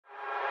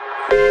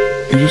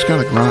You just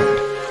gotta grind.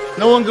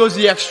 No one goes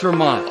the extra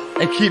mile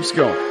and keeps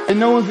going. And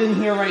no one's in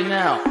here right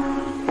now.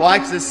 Well,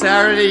 it's a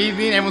Saturday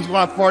evening, everyone's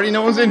going to party,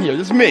 no one's in here,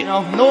 just me.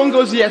 No one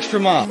goes the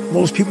extra mile.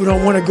 Most people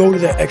don't want to go to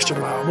that extra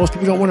mile. Most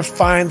people don't want to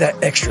find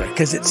that extra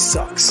because it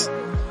sucks.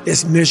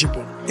 It's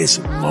miserable. It's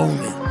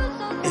lonely.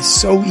 It's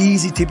so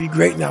easy to be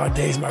great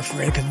nowadays, my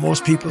friend, because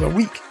most people are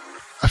weak.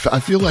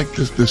 I feel like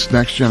this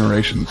next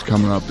generation that's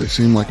coming up, they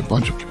seem like a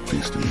bunch of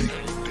puppies to me,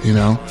 you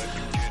know?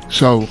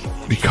 So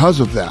because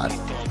of that,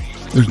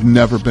 there's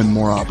never been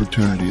more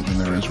opportunity than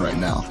there is right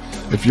now.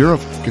 If you're a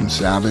fucking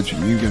savage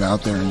and you get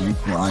out there and you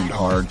grind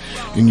hard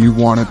and you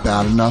want it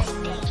bad enough,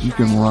 you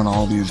can run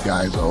all these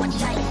guys over.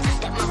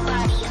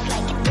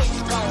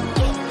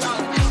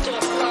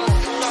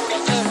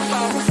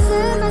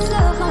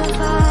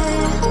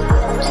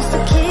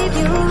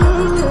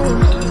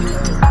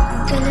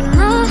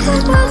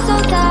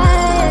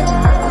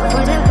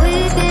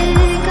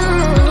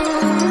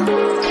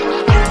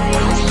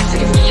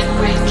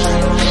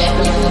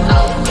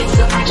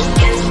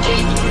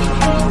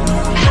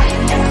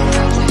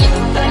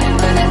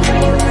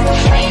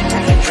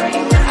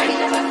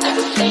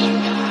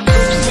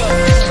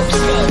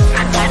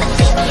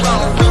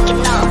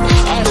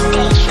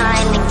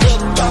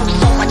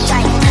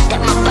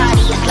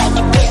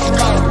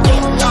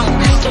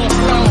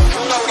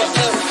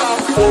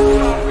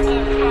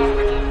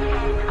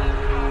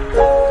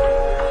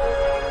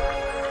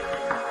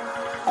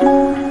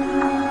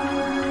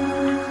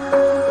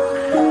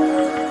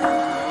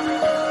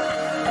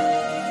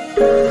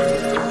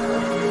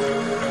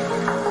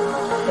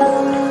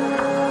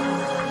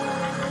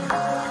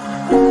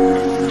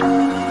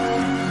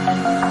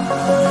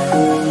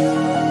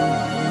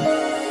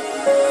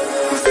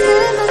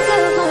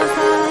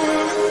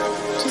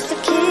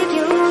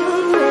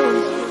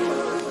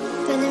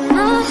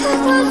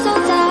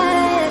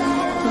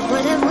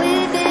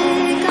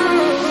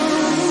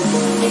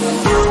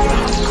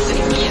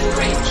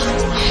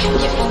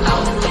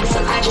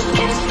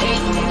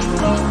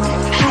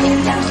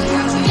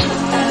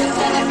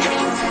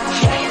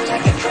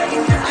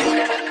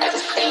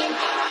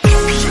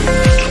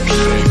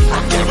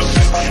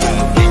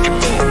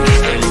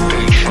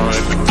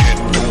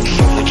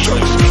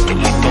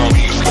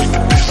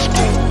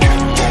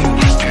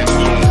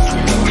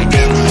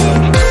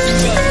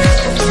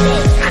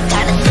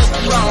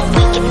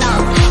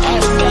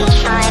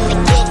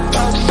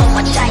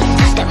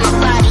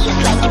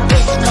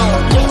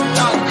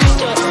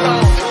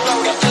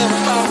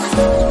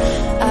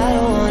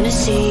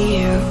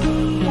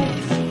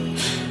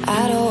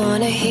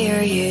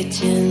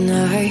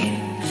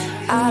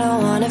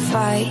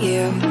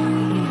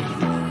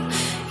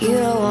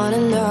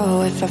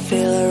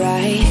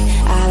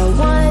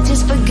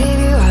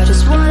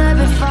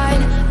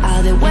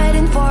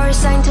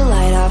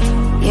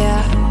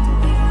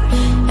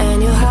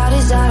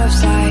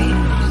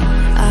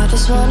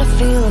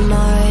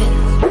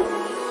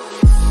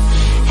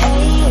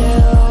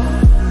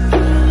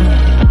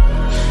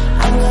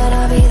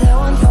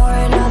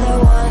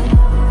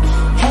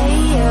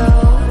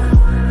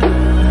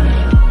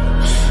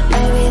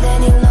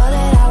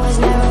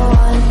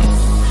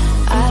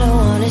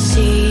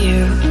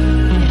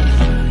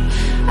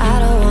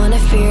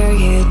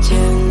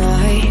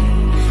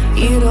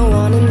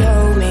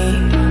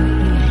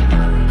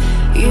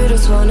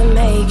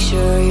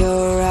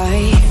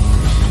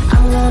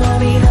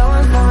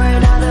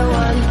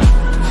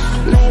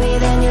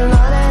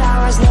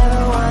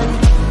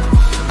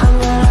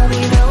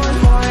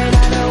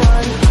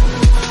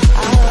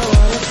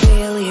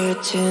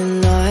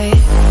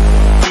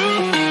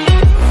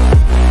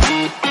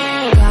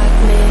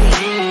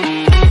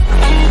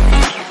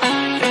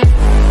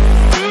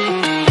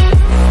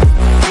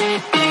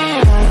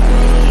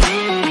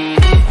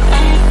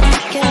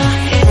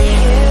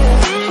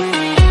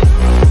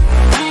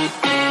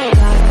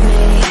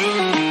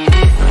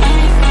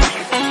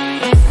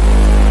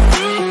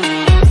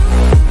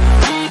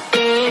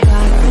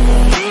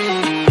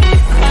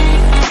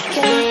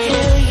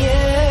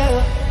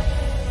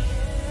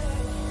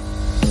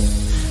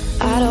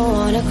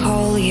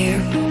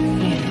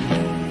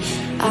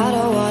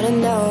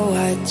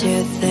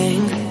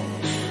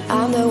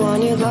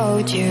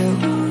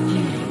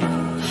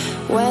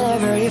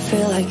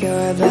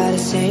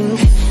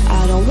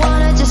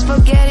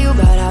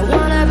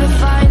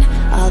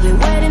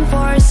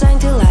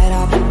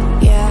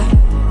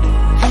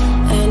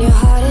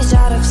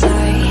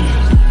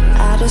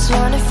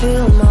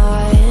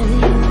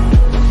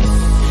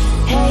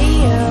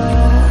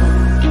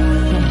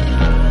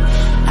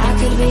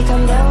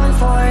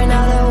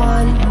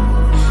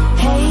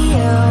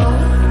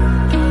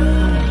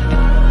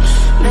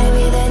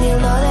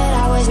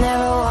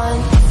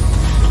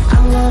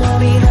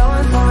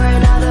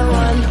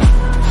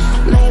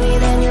 Maybe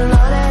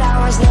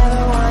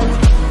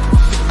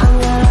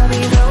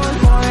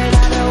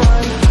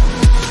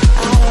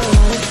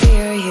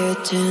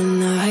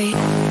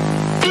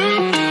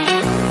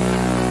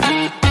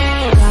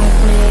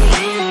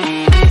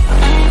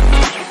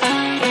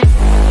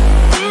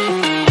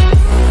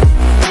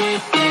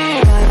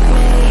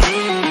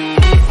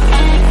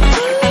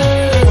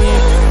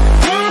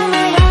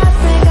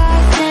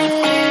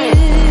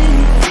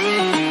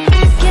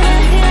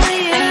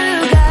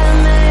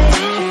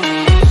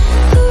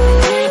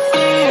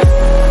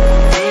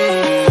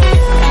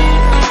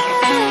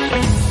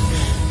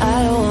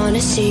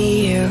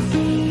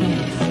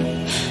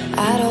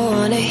I don't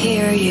wanna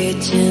hear you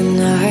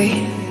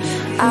tonight.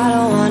 I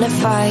don't wanna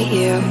fight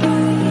you.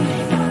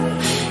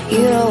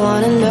 You don't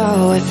wanna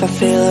know if I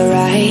feel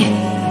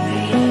alright.